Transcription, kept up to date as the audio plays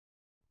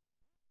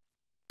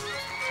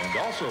And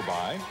also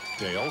by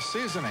Dale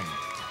Seasoning.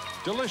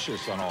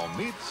 Delicious on all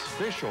meats,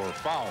 fish, or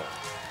fowl.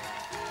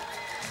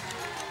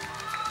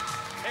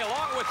 Hey,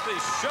 along with the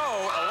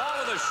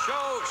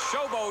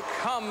Showboat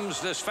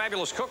comes this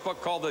fabulous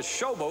cookbook called the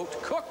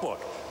Showboat Cookbook,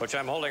 which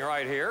I'm holding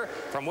right here,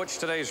 from which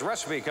today's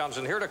recipe comes.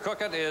 And here to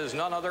cook it is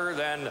none other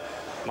than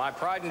my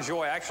pride and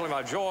joy, actually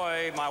my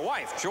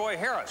wife, Joy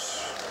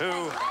Harris,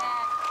 whom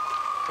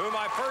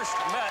I first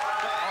met.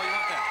 Oh, you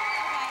want that?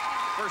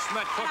 First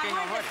met cooking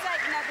already.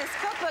 This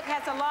cookbook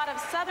has a lot of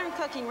Southern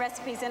cooking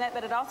recipes in it,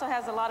 but it also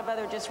has a lot of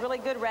other just really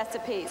good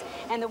recipes.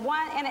 And it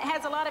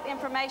has a lot of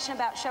information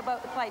about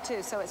Showboat to play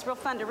too, so it's real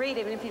fun to read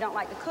even if you don't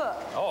like to cook.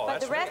 Oh,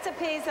 but the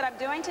recipes that I'm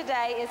doing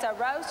today is a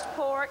roast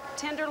pork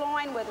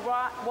tenderloin with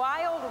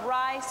wild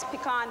rice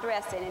pecan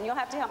dressing, and you'll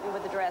have to help me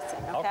with the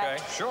dressing, okay? Okay,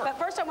 sure. But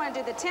first I want to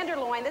do the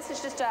tenderloin. This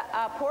is just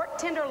a pork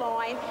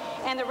tenderloin,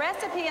 and the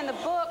recipe in the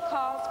book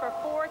calls for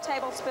 4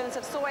 tablespoons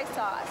of soy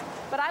sauce.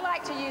 But I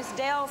like to use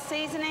Dale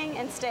Seasoning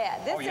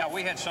instead.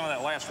 We had some of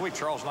that last week.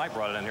 Charles Knight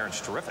brought it in here. It's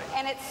terrific.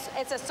 And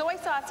it's a soy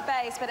sauce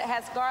base, but it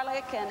has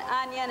garlic and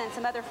onion and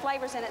some other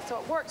flavors in it, so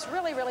it works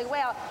really, really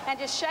well. And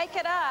just shake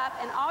it up,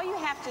 and all you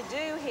have to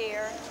do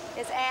here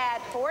is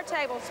add 4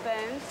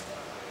 tablespoons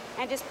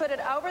and just put it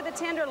over the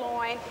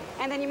tenderloin,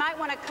 and then you might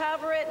want to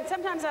cover it, and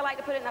sometimes I like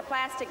to put it in a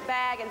plastic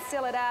bag and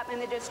seal it up,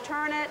 and then just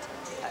turn it,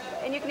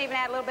 and you can even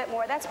add a little bit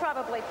more. That's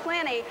probably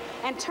plenty,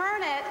 and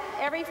turn it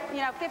every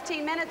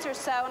 15 minutes or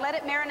so, and let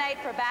it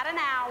marinate for about an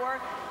hour,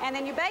 and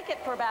then you bake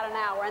it for about an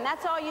hour, and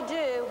that's all you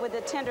do with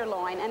the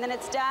tenderloin, and then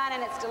it's done,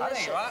 and it's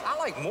delicious. I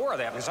like more of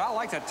that because I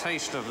like that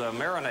taste of the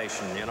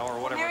marination, or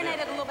whatever.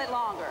 Marinate it a little bit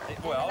longer.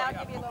 Well,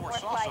 that'll give you a little more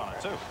sauce flavor on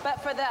it too. But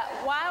for the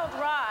wild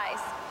rice,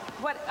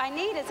 what I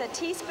need is a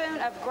teaspoon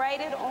of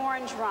grated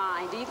orange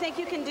rind. Do you think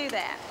you can do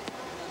that?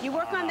 You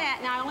work on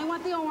that. Now, I only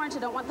want the orange. I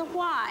don't want the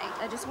white.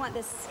 I just want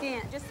the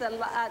skin, just the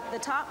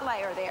top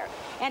layer there.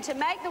 And to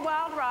make the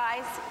wild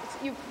rice,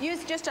 you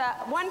use just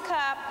 1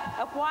 cup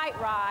of white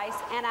rice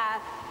and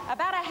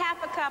about a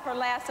 ½ cup or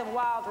less of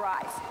wild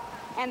rice.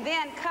 And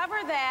then cover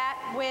that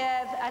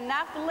with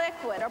enough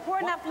liquid, or pour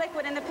enough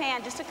liquid in the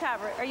pan just to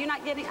cover it. Are you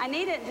not getting? I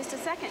need it in just a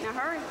second. Now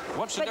hurry.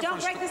 What's the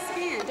difference? But don't break the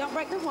skin. Don't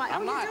break the white.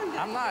 I'm not.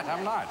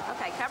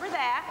 Okay, cover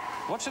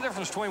that. What's the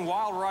difference between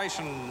wild rice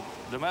and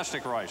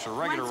domestic rice or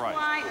regular rice?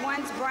 One's white,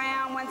 one's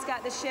brown, one's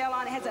got the shell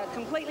on it. It has a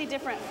completely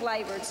different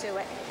flavor to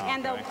it. Okay.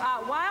 And the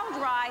wild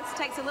rice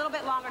takes a little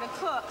bit longer to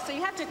cook, so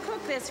you have to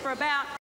cook this for about